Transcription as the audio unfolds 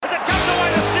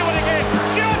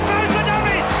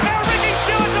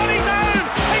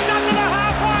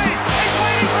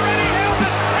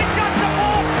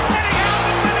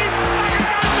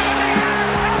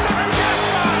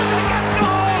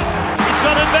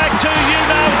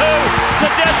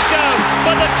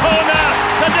for the corner.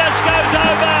 Tedesco's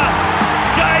over.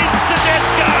 James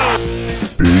Tedesco.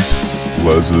 Big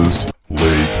Les's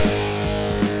League.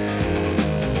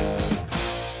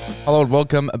 Hello and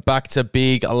welcome back to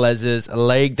Big Les's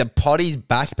League. The potty's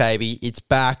back, baby. It's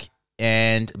back.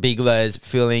 And Big Les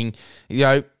feeling,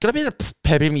 got a bit of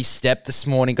pep in me step this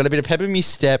morning. Got a bit of pep in me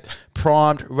step,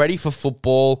 primed, ready for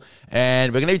football.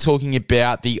 And we're going to be talking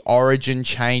about the origin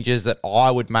changes that I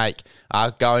would make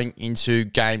going into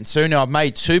Game 2. Now, I've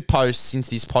made 2 posts since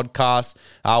this podcast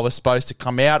was supposed to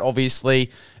come out.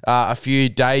 Obviously, a few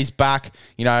days back,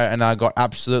 and I got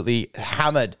absolutely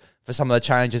hammered for some of the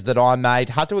changes that I made.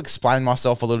 Had to explain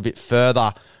myself a little bit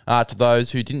further to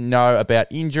those who didn't know about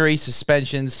injury,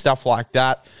 suspensions, stuff like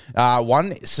that.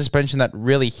 One suspension that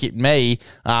really hit me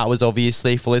was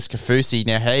obviously Felix Kaufusi.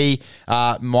 Now, he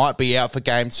might be out for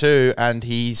Game 2, and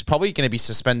he's probably going to be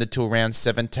suspended till round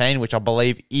 17, which I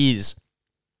believe is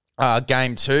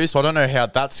Game 2, so I don't know how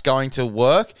that's going to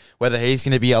work, whether he's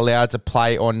going to be allowed to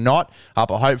play or not,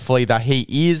 but hopefully that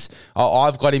he is.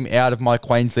 I've got him out of my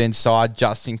Queensland side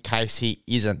just in case he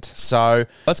isn't. So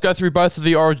let's go through both of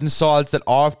the origin sides that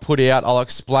I've put out. I'll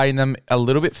explain them a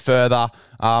little bit further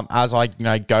as I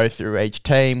go through each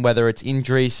team, whether it's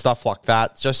injuries, stuff like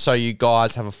that, just so you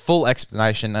guys have a full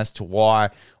explanation as to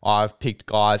why I've picked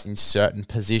guys in certain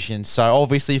positions. So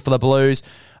obviously for the Blues,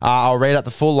 I'll read out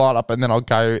the full lineup and then I'll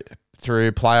go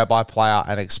through player by player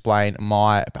and explain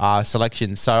my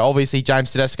selections. So obviously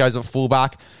James Tedesco's at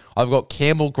fullback. I've got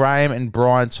Campbell Graham and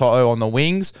Brian To'o on the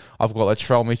wings. I've got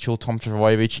Latrell Mitchell, Tom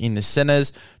Trbojevic in the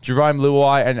centres. Jerome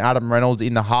Luai and Adam Reynolds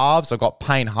in the halves. I've got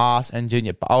Payne Haas and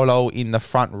Junior Paulo in the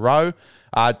front row.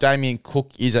 Damien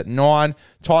Cook is at 9.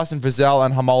 Tyson Frizzell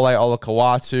and Hamole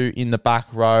Olakau'atu in the back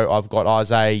row. I've got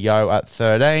Isaiah Yeo at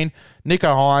 13.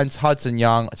 Nico Hines, Hudson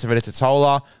Young, Tavita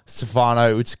Totola,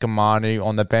 Stefano Utoikamanu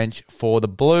on the bench for the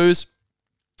Blues.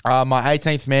 My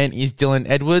 18th man is Dylan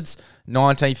Edwards.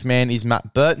 19th man is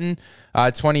Matt Burton.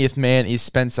 20th man is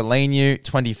Spencer Leniu.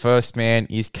 21st man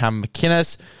is Cam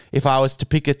McInnes. If I was to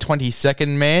pick a 22nd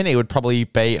man, it would probably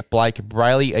be Blake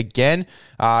Brayley again,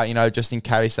 just in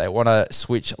case they want to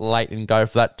switch late and go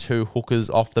for that 2 hookers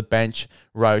off the bench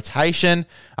rotation.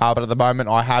 But at the moment,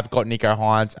 I have got Nico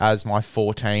Hines as my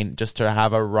 14 just to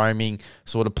have a roaming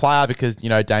sort of player because,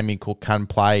 Damien Cook can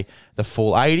play the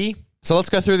full 80. So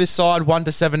let's go through this side, 1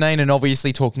 to 17, and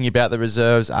obviously talking about the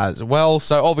reserves as well.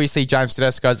 So obviously James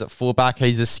Tedesco's at fullback.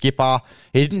 He's a skipper.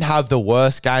 He didn't have the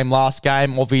worst game last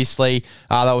game. Obviously,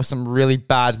 there were some really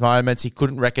bad moments. He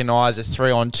couldn't recognise a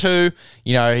 3-on-2.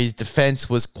 His defence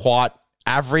was quite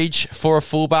average for a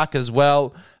fullback as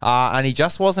well. And he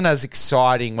just wasn't as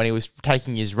exciting when he was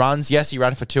taking his runs. Yes, he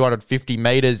ran for 250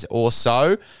 metres or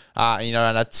so, and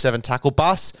a 7 tackle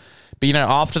bus. But,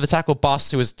 after the tackle bust,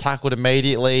 he was tackled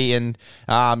immediately and,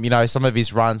 some of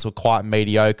his runs were quite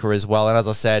mediocre as well. And as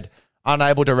I said,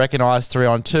 unable to recognise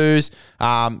 3-on-2s,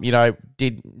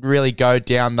 did really go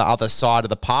down the other side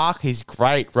of the park. He's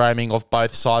great roaming off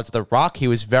both sides of the ruck. He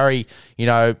was very,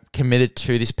 committed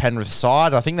to this Penrith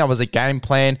side. I think that was a game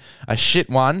plan, a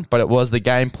shit one, but it was the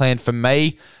game plan for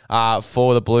me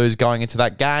for the Blues going into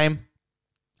that game.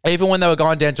 Even when they were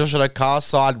going down Josh Addo-Carr's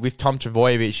side with Tom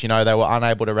Trbojevic, they were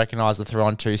unable to recognise the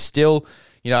 3-on-2 still.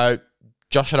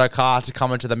 Josh Addo-Carr to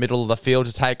come into the middle of the field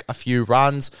to take a few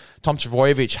runs. Tom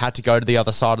Trbojevic had to go to the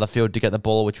other side of the field to get the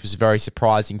ball, which was very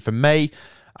surprising for me.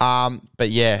 But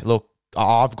yeah, look,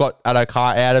 I've got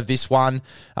Addo-Carr out of this one.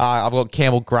 I've got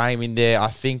Campbell Graham in there.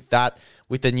 I think that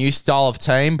with the new style of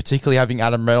team, particularly having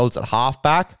Adam Reynolds at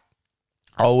halfback,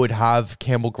 I would have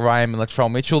Campbell Graham and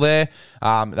Latrell Mitchell there.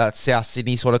 That's South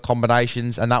Sydney sort of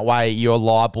combinations, and that way you're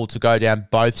liable to go down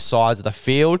both sides of the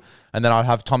field. And then I'd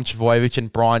have Tom Trbojevic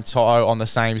and Brian To'o on the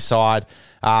same side,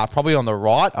 probably on the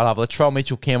right. I'd have Latrell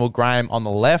Mitchell, Campbell Graham on the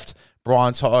left,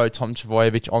 Brian To'o, Tom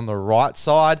Trbojevic on the right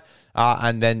side.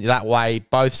 And then that way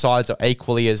both sides are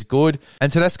equally as good.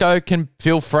 And Tedesco can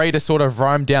feel free to sort of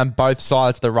roam down both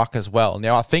sides of the ruck as well.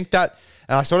 Now, I think that,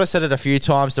 and I sort of said it a few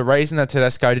times, the reason that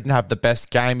Tedesco didn't have the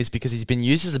best game is because he's been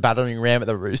used as a battering ram at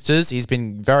the Roosters. He's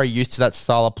been very used to that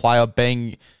style of play of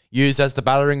being used as the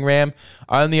battering ram.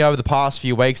 Only over the past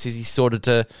few weeks is he started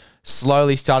to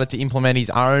slowly to implement his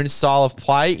own style of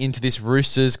play into this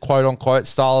Roosters quote-unquote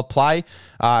style of play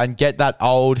and get that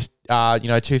old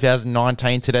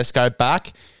 2019 Tedesco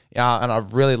back. And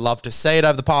I've really loved to see it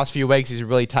over the past few weeks. He's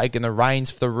really taken the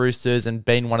reins for the Roosters and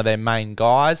been one of their main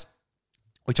guys,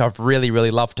 which I've really,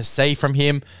 really loved to see from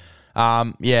him.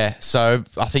 So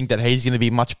I think that he's going to be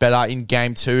much better in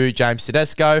Game 2, James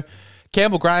Tedesco.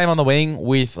 Campbell Graham on the wing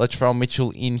with Latrell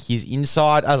Mitchell in his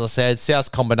inside. As I said, South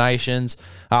combinations.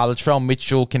 Latrell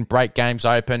Mitchell can break games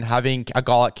open. Having a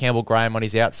guy like Campbell Graham on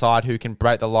his outside who can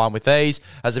break the line with ease,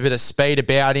 has a bit of speed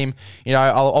about him.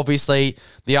 Obviously,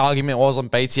 the argument was on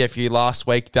BTFU last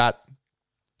week that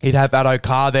he'd have Addo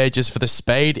Carr there just for the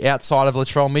speed outside of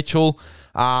Latrell Mitchell.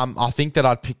 I think that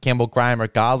I'd pick Campbell Graham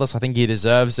regardless. I think he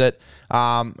deserves it.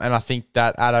 And I think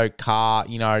that Addo Carr,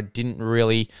 didn't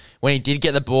really, when he did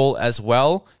get the ball as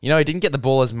well, he didn't get the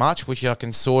ball as much, which I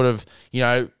can sort of,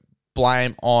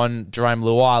 blame on Jerome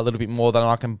Luai a little bit more than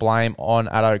I can blame on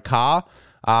Addo Carr.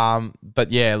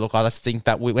 But yeah, look, I just think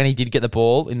that when he did get the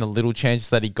ball in the little chances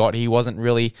that he got, he wasn't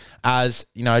really as,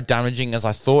 damaging as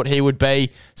I thought he would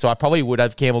be. So I probably would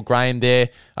have Campbell Graham there.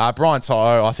 Brian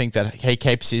To'o, I think that he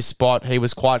keeps his spot. He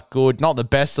was quite good. Not the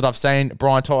best that I've seen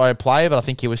Brian To'o play, but I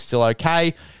think he was still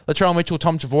okay. Latrell Mitchell,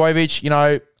 Tom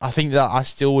Trbojevic, I think that I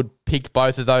still would pick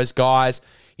both of those guys.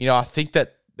 I think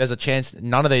that there's a chance that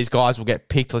none of these guys will get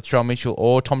picked, Latrell Mitchell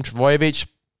or Tom Trbojevic.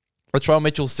 Latrell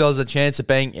Mitchell still has a chance of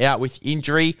being out with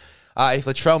injury. If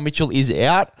Latrell Mitchell is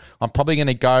out, I'm probably going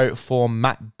to go for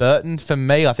Matt Burton for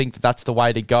me. I think that's the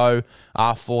way to go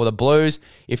for the Blues.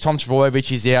 If Tom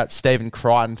Trbojevic is out, Stephen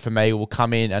Crichton for me will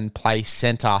come in and play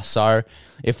centre. So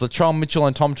if Latrell Mitchell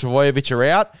and Tom Trbojevic are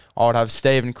out, I would have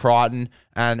Stephen Crichton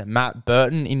and Matt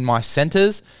Burton in my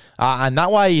centres. And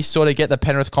that way you sort of get the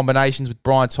Penrith combinations with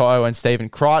Brian To'o and Stephen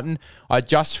Crichton. I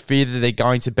just fear that they're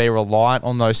going to be reliant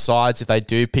on those sides if they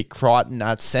do pick Crichton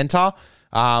at centre.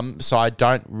 So I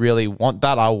don't really want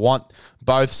that. I want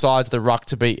both sides of the ruck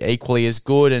to be equally as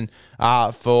good, and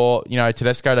for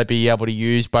Tedesco to be able to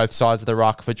use both sides of the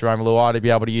ruck, for Jerome Luai to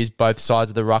be able to use both sides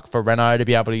of the ruck, for Renault to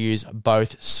be able to use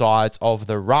both sides of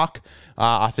the ruck.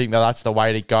 I think that's the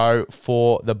way to go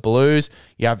for the Blues.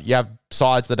 You have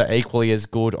sides that are equally as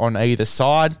good on either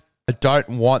side. I don't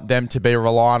want them to be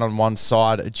reliant on one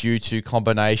side due to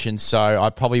combinations, so I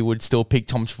probably would still pick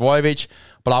Tom Trbojevic,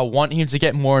 but I want him to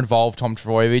get more involved, Tom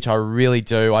Trbojevic. I really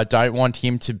do. I don't want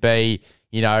him to be,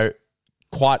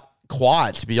 quite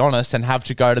quiet, to be honest, and have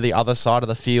to go to the other side of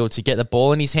the field to get the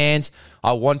ball in his hands.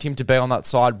 I want him to be on that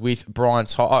side with Brian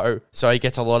To'o, so he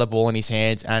gets a lot of ball in his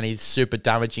hands and he's super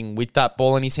damaging with that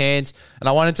ball in his hands. And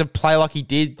I want him to play like he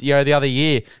did, the other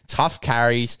year. Tough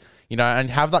carries, and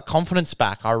have that confidence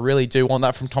back. I really do want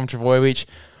that from Tom Trbojevic.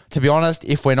 To be honest,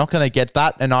 if we're not going to get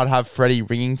that, then I'd have Freddie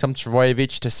ringing Tom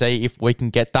Trbojevic to see if we can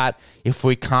get that. If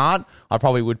we can't, I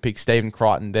probably would pick Stephen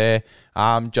Crichton there,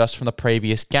 just from the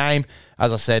previous game.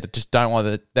 As I said, I just don't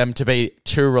want them to be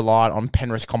too reliant on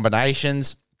Penrith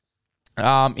combinations.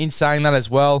 In saying that as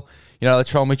well,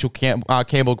 Latrell Mitchell,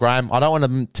 Campbell Graham, I don't want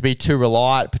them to be too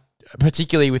reliant,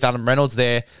 particularly with Adam Reynolds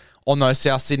there, on those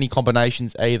South Sydney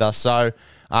combinations either. So,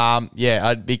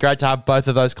 it'd be great to have both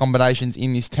of those combinations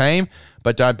in this team,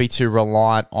 but don't be too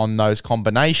reliant on those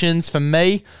combinations for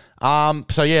me.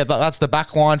 That's the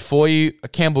back line for you.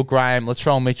 Campbell Graham,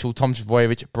 Latrell Mitchell, Tom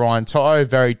Trbojevic, Brian To'o,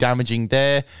 very damaging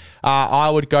there.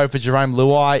 I would go for Jerome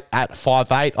Luai at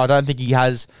 5'8". I don't think he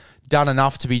has done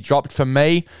enough to be dropped for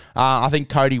me. I think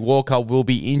Cody Walker will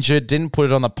be injured. Didn't put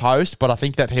it on the post, but I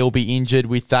think that he'll be injured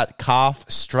with that calf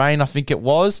strain, I think it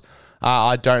was.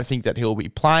 I don't think that he'll be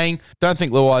playing. Don't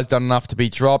think Luai's done enough to be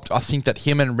dropped. I think that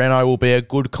him and Renault will be a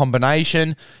good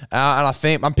combination. And I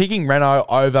think I'm picking Renault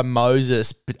over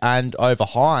Moses and over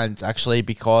Hines, actually,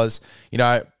 because,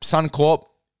 Suncorp,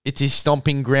 it's his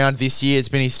stomping ground this year. It's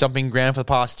been his stomping ground for the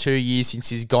past 2 years since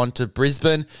he's gone to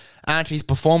Brisbane. And he's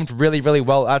performed really, really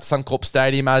well at Suncorp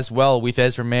Stadium as well with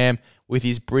Ezra Mam with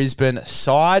his Brisbane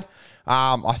side.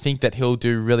 I think that he'll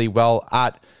do really well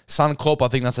at Suncorp. I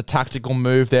think that's a tactical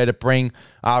move there to bring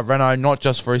Renault, not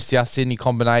just for his South Sydney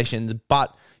combinations,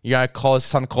 but, because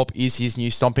Suncorp is his new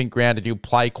stomping ground and he'll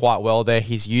play quite well there.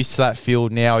 He's used to that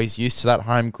field now. He's used to that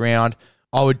home ground.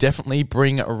 I would definitely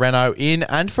bring Renault in.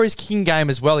 And for his kicking game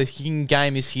as well, his kicking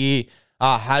game this year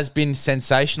has been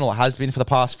sensational. It has been for the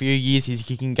past few years, his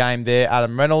kicking game there,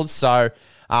 Adam Reynolds. So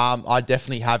I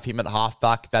definitely have him at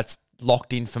halfback. That's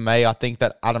locked in for me. I think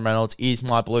that Adam Reynolds is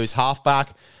my Blues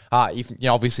halfback.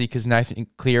 Obviously because Nathan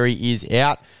Cleary is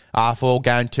out for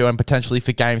game 2 and potentially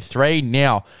for game 3.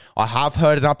 Now, I have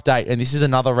heard an update, and this is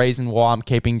another reason why I'm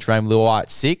keeping Jerome Luai at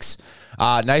 6.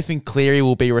 Nathan Cleary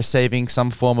will be receiving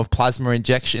some form of plasma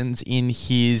injections in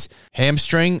his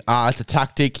hamstring. It's a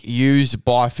tactic used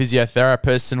by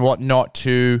physiotherapists and whatnot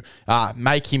to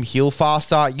make him heal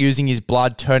faster, using his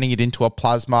blood, turning it into a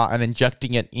plasma and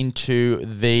injecting it into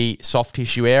the soft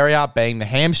tissue area, being the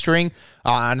hamstring.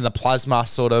 and the plasma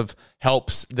sort of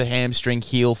helps the hamstring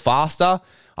heal faster.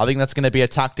 I think that's going to be a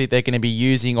tactic they're going to be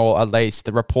using, or at least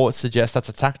the reports suggest that's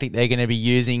a tactic they're going to be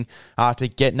using to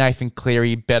get Nathan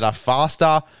Cleary better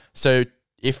faster. So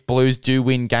if Blues do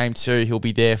win Game 2, he'll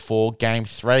be there for Game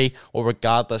 3, or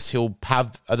regardless, he'll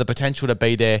have the potential to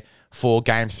be there for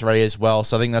Game 3 as well.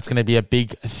 So I think that's going to be a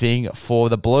big thing for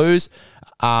the Blues.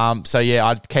 So yeah,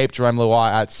 I'd keep Jarome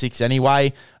Luai at 6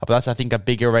 anyway, but that's, I think, a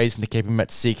bigger reason to keep him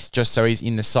at 6, just so he's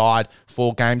in the side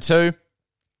for Game 2.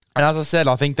 And as I said,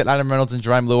 I think that Adam Reynolds and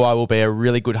Jarome Luai will be a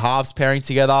really good halves pairing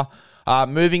together.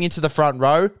 Moving into the front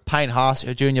row, Payne Haas,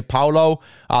 Junior Paulo.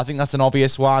 I think that's an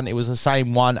obvious one. It was the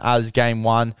same one as Game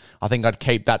 1. I think I'd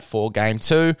keep that for Game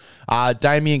 2.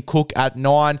 Damien Cook at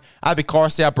 9. Api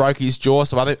Koroisau broke his jaw,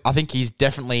 so I think he's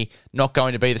definitely not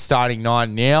going to be the starting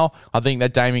 9 now. I think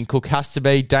that Damien Cook has to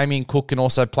be. Damien Cook can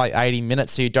also play 80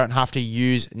 minutes, so you don't have to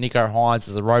use Nicho Hynes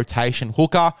as a rotation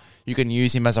hooker. You can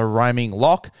use him as a roaming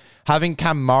lock. Having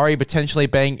Cam Murray potentially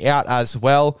being out as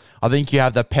well, I think you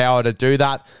have the power to do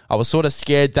that. I was sort of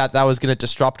scared that was going to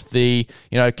disrupt the,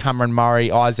 Cameron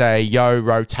Murray, Isaiah Yeo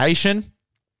rotation.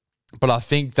 But I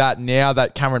think that now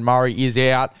that Cameron Murray is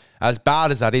out, as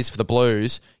bad as that is for the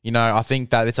Blues, I think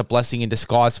that it's a blessing in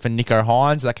disguise for Nicho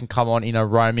Hynes that can come on in a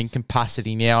roaming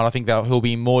capacity now. And I think that he'll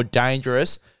be more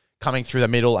dangerous coming through the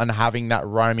middle and having that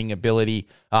roaming ability.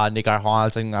 Nicho Hynes, I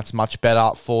think that's much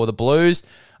better for the Blues.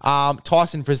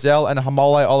 Tyson Frizzell and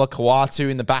Haumole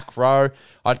Olakau'atu in the back row.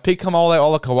 I'd pick Haumole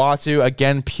Olakau'atu,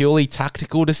 again, purely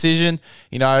tactical decision.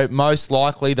 Most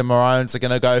likely the Maroons are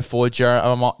going to go for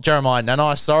Jeremiah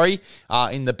Nanai,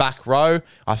 in the back row.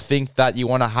 I think that you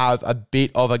want to have a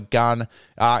bit of a gun,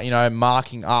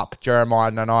 marking up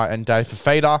Jeremiah Nanai and Dave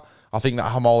Fifita. I think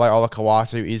that Haumole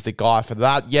Olakau'atu is the guy for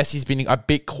that. Yes, he's been a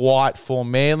bit quiet for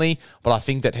Manly, but I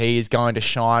think that he is going to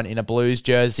shine in a Blues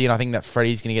jersey, and I think that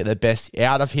Freddie's going to get the best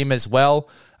out of him as well.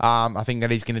 I think that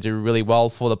he's going to do really well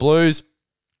for the Blues.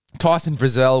 Tyson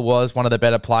Frizzell was one of the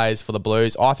better players for the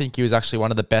Blues. I think he was actually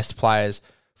one of the best players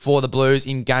for the Blues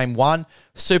in Game 1.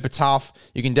 Super tough.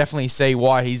 You can definitely see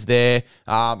why he's there,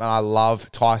 and I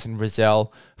love Tyson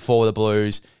Frizzell for the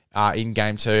Blues. In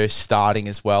Game 2, starting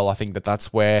as well. I think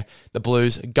that's where the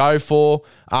Blues go for.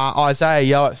 Isaiah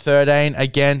Yeo at 13.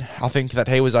 Again, I think that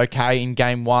he was okay in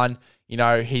Game 1.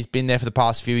 He's been there for the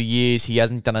past few years. He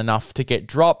hasn't done enough to get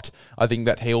dropped. I think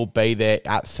that he'll be there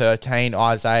at 13,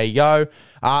 Isaiah Yeo.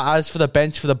 As for the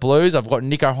bench for the Blues, I've got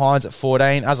Nicho Hynes at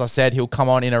 14. As I said, he'll come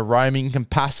on in a roaming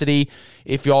capacity.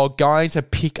 If you're going to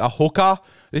pick a hooker,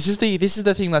 this is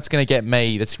the thing that's going to get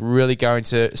me. That's really going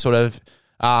to sort of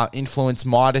influence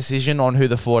my decision on who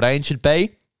the 14 should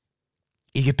be.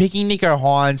 If you're picking Nicho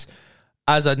Hynes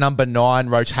as a number 9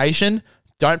 rotation,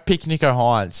 don't pick Nicho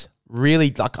Hynes.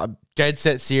 Really, I'm dead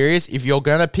set serious. If you're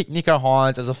going to pick Nicho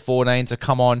Hynes as a 14 to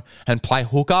come on and play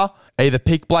hooker, either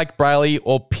pick Blake Brayley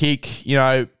or pick,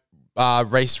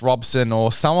 Reece Robson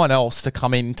or someone else to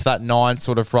come into that 9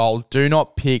 sort of role. Do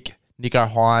not pick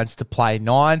Nicho Hynes to play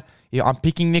 9. I'm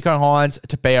picking Nicho Hynes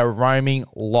to be a roaming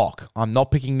lock. I'm not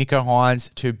picking Nicho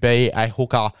Hynes to be a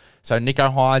hooker. So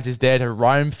Nicho Hynes is there to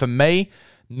roam for me,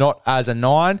 not as a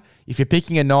 9. If you're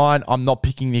picking a 9, I'm not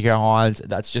picking Nicho Hynes.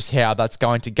 That's just how that's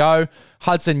going to go.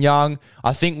 Hudson Young,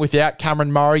 I think without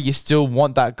Cameron Murray, you still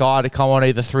want that guy to come on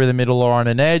either through the middle or on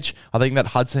an edge. I think that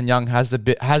Hudson Young has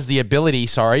the ability,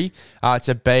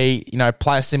 to be,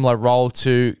 play a similar role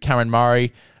to Cameron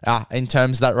Murray. In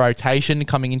terms of that rotation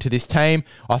coming into this team,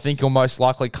 I think he'll most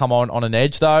likely come on an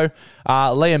edge though.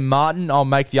 Liam Martin, I'll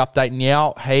make the update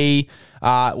now. He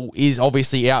is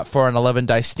obviously out for an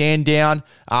 11-day stand down.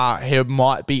 He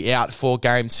might be out for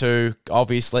Game 2,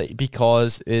 obviously,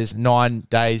 because there's 9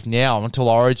 days now until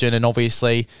Origin, and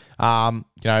obviously,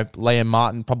 Liam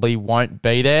Martin probably won't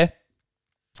be there.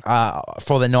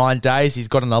 For the 9 days. He's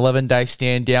got an 11-day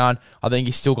stand down. I think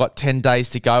he's still got 10 days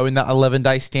to go in that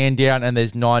 11-day stand down, and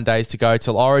there's 9 days to go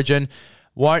till Origin.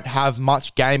 Won't have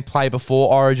much gameplay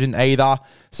before Origin either,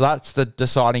 so that's the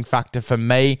deciding factor for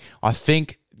me. I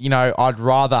think, I'd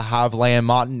rather have Liam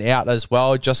Martin out as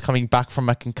well, just coming back from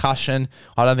a concussion.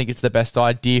 I don't think it's the best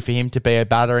idea for him to be a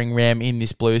battering ram in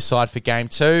this Blues side for Game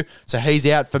 2. So he's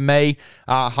out for me.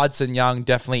 Hudson Young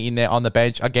definitely in there on the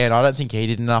bench. Again, I don't think he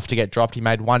did enough to get dropped. He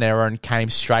made one error and came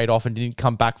straight off and didn't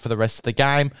come back for the rest of the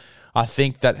game. I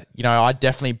think that, I'd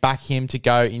definitely back him to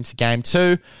go into game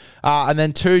 2. And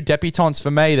then 2 debutants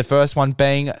for me, the first one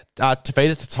being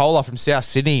Tevita Totola from South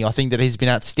Sydney. I think that he's been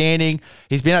outstanding.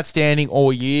 He's been outstanding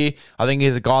all year. I think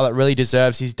he's a guy that really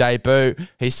deserves his debut.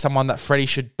 He's someone that Freddie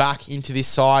should back into this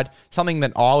side, something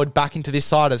that I would back into this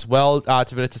side as well,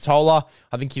 Tevita Totola.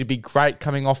 I think he'd be great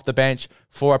coming off the bench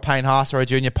for a Payne Haas or a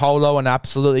Junior Paulo and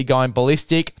absolutely going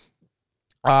ballistic.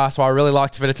 So I really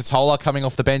like Tevita Totola coming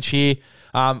off the bench here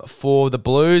for the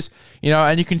Blues.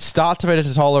 And you can start Tevita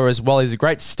Totola as well. He's a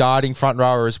great starting front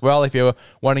rower as well if you're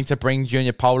wanting to bring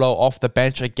Junior Paulo off the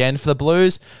bench again for the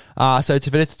Blues. So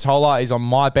Tevita Totola is on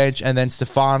my bench, and then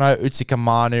Stefano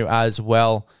Utsikamanu as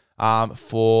well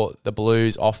for the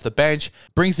Blues off the bench.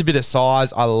 Brings a bit of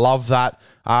size. I love that.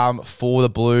 For the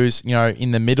Blues,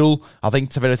 in the middle. I think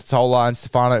Tevita Totola and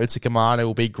Stefano Utsikamanu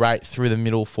will be great through the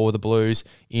middle for the Blues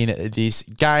in this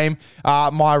game.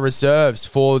 My reserves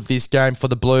for this game for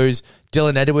the Blues,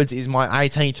 Dylan Edwards is my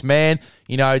 18th man.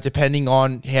 Depending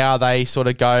on how they sort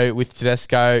of go with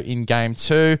Tedesco in game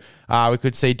 2, we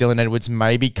could see Dylan Edwards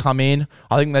maybe come in.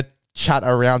 I think that chat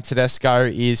around Tedesco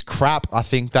is crap. I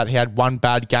think that he had one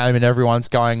bad game and everyone's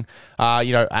going,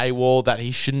 AWOL, that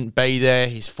he shouldn't be there.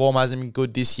 His form hasn't been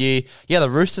good this year. Yeah, the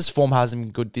Roosters' form hasn't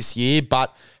been good this year,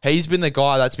 but he's been the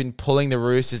guy that's been pulling the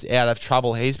Roosters out of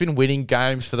trouble. He's been winning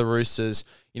games for the Roosters,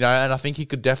 and I think he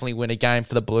could definitely win a game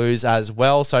for the Blues as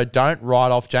well. So don't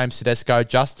write off James Tedesco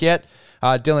just yet.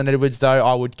 Dylan Edwards, though,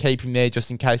 I would keep him there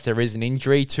just in case there is an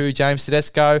injury to James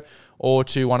Tedesco or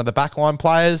to one of the backline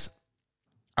players.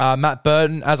 Matt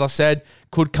Burton, as I said,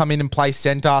 could come in and play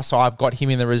centre, so I've got him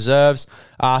in the reserves.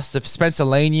 Spencer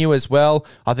Leniu as well,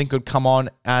 I think could come on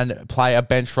and play a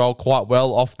bench role quite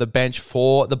well off the bench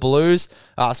for the Blues,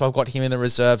 so I've got him in the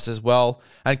reserves as well.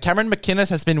 And Cameron McInnes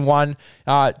has been one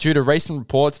due to recent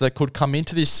reports that could come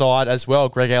into this side as well.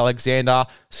 Greg Alexander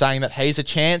saying that he's a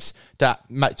chance to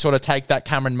sort of take that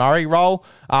Cameron Murray role.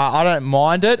 I don't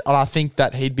mind it, and I think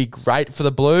that he'd be great for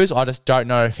the Blues. I just don't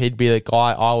know if he'd be the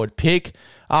guy I would pick.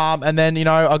 And then,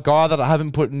 a guy that I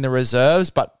haven't put in the reserves,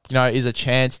 but, is a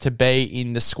chance to be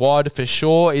in the squad for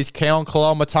sure, is Keon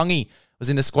Koloamatangi. Was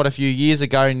in the squad a few years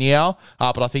ago now,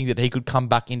 but I think that he could come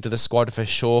back into the squad for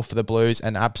sure for the Blues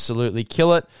and absolutely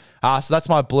kill it. So that's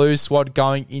my Blues squad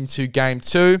going into game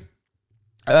 2.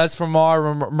 As for my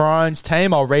Maroons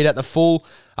team, I'll read out the full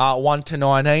 1 to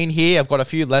 19 here. I've got a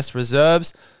few less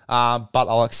reserves, but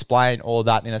I'll explain all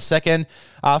that in a second.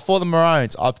 For the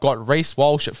Maroons, I've got Reece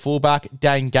Walsh at fullback,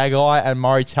 Dane Gagai and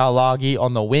Murray Taulagi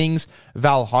on the wings,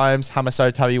 Val Holmes,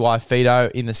 Hamiso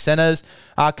Tabuai-Fidow in the centres,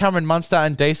 Cameron Munster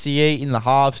and DCE in the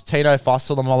halves, Tino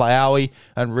Fussell and Molaawi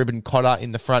and Ruben Cotter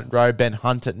in the front row, Ben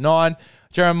Hunt at 9,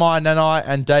 Jeremiah Nanai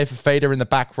and Dave Fafita in the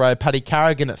back row, Paddy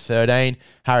Carrigan at 13,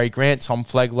 Harry Grant, Tom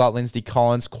Flegler, Lindsay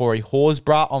Collins, Corey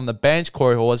Horsburgh on the bench,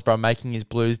 Corey Horsburgh making his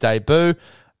Blues debut.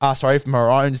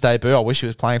 Maroons debut. I wish he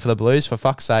was playing for the Blues, for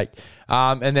fuck's sake.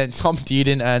 And then Tom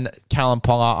Dearden and Callum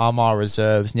Ponga are my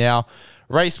reserves. Now,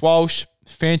 Reece Walsh,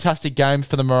 fantastic game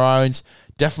for the Maroons.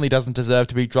 Definitely doesn't deserve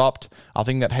to be dropped. I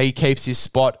think that he keeps his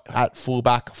spot at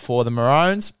fullback for the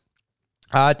Maroons.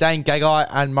 Dane Gagai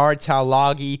and Murray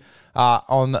Taulagi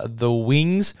on the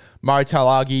wings. Murray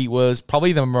Taulagi was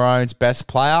probably the Maroons' best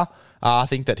player. I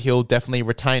think that he'll definitely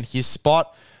retain his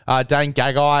spot. Dane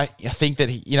Gagai, I think that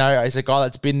he, is a guy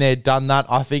that's been there, done that.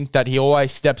 I think that he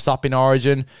always steps up in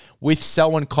Origin. With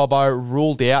Selwyn Cobbo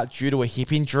ruled out due to a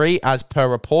hip injury, as per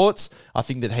reports, I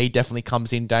think that he definitely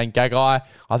comes in, Dane Gagai.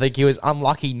 I think he was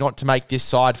unlucky not to make this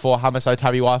side for Hamiso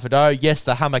Tabuai-Fidow. Yes,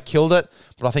 the hammer killed it,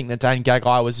 but I think that Dane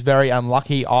Gagai was very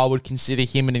unlucky. I would consider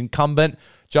him an incumbent,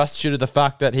 just due to the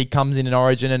fact that he comes in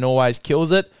Origin and always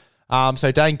kills it.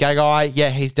 So Dane Gagai,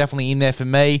 yeah, he's definitely in there for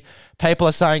me. People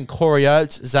are saying Corey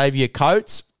Oates, Xavier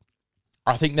Coates.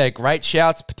 I think they're great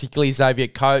shouts, particularly Xavier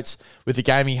Coates with the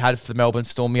game he had for the Melbourne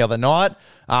Storm the other night.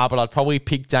 But I'd probably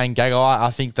pick Dane Gagai.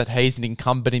 I think that he's an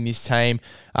incumbent in this team.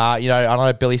 I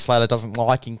know Billy Slater doesn't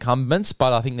like incumbents,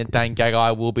 but I think that Dane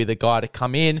Gagai will be the guy to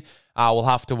come in. We'll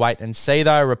have to wait and see,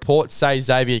 though. Reports say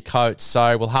Xavier Coates,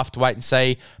 so we'll have to wait and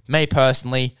see. Me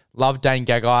personally, love Dane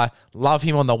Gagai. Love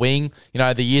him on the wing.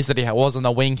 The years that he was on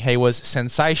the wing, he was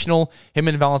sensational. Him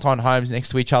and Valentine Holmes next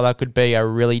to each other could be a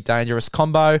really dangerous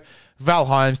combo. Val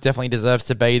Holmes definitely deserves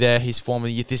to be there. His form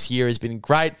this year has been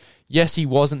great. Yes, he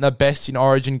wasn't the best in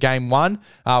Origin Game 1,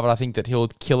 but I think that he'll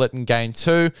kill it in Game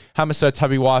 2. Hamiso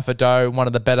Tabuai-Fidow, one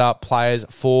of the better players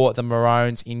for the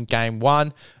Maroons in Game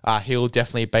 1. He'll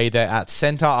definitely be there at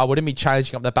centre. I wouldn't be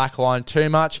changing up the back line too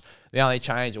much. The only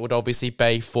change would obviously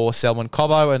be for Selwyn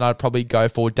Cobbo, and I'd probably go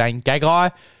for Dane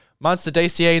Gagai. Munster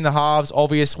DCE in the halves,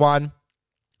 obvious one.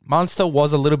 Munster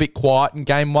was a little bit quiet in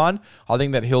game 1. I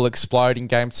think that he'll explode in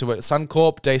game 2 at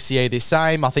Suncorp. DCE the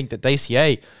same. I think that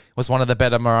DCE was one of the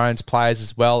better Maroons players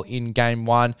as well in game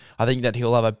 1. I think that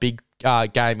he'll have a big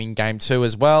game in game 2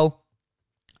 as well.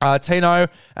 Tino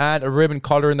and Ruben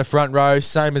Cotter in the front row,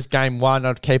 same as game 1.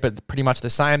 I'd keep it pretty much the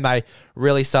same. They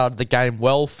really started the game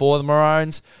well for the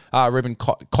Maroons. Ruben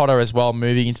Cotter as well,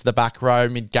 moving into the back row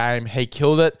mid-game. He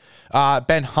killed it.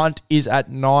 Ben Hunt is at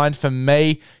 9 for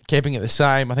me, keeping it the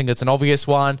same. I think it's an obvious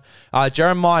one.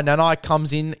 Jeremiah Nanai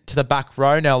comes in to the back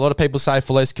row. Now, a lot of people say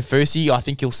Felise Kaufusi. I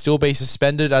think he'll still be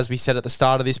suspended, as we said at the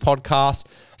start of this podcast.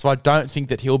 So I don't think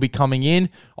that he'll be coming in.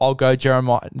 I'll go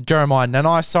Jeremiah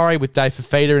Nanai, with Dave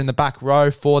Fafita in the back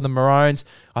row for the Maroons.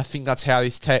 I think that's how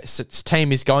this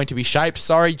team is going to be shaped.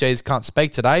 Sorry, geez, can't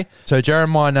speak today. So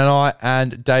Jeremiah Nanai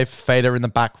and Dave Fafita in the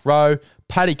back row.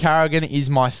 Paddy Carrigan is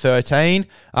my 13.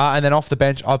 And then off the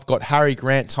bench, I've got Harry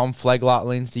Grant, Tom Flegler,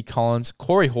 Lindsay Collins.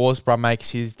 Corey Horsburgh makes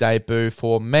his debut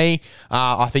for me.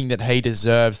 I think that he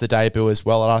deserves the debut as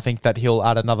well. And I think that he'll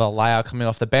add another layer coming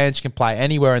off the bench, can play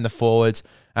anywhere in the forwards,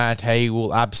 and he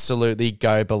will absolutely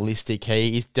go ballistic.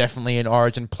 He is definitely an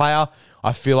Origin player.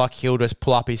 I feel like he'll just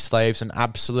pull up his sleeves and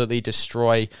absolutely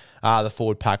destroy the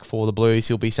forward pack for the Blues.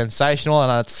 He'll be sensational, and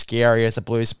that's scary as a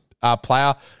Blues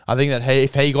player. I think that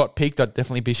if he got picked, I'd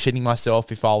definitely be shitting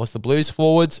myself if I was the Blues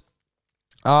forwards.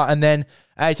 And then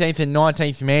 18th and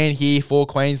 19th man here for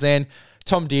Queensland.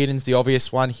 Tom Dearden's the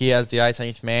obvious one here as the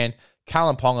 18th man.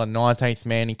 Callum Ponga, 19th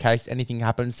man, in case anything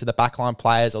happens to the backline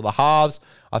players or the halves.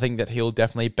 I think that he'll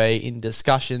definitely be in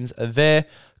discussions there.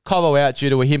 Cobbo out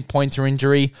due to a hip pointer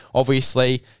injury.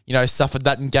 Obviously, suffered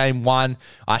that in game 1.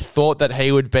 I thought that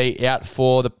he would be out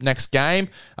for the next game.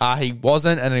 He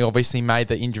wasn't, and he obviously made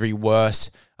the injury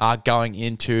worse going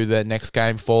into the next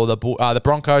game for the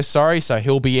Broncos. So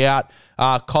he'll be out.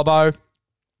 Cobbo.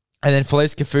 And then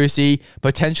Felise Kaufusi,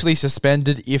 potentially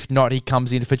suspended. If not, he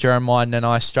comes in for Jeremiah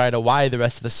Nanai straight away. The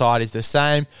rest of the side is the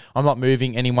same. I'm not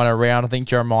moving anyone around. I think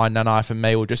Jeremiah Nanai, for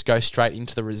me, will just go straight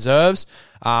into the reserves.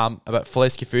 But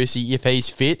Felise Kaufusi, if he's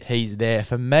fit, he's there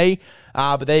for me.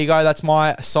 But there you go. That's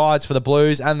my sides for the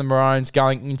Blues and the Maroons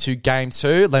going into Game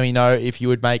 2. Let me know if you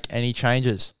would make any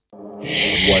changes.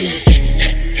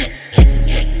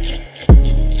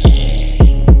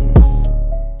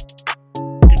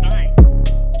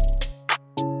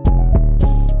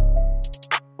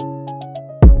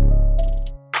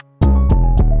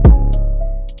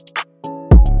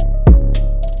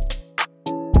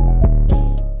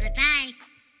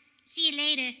 See you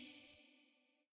later.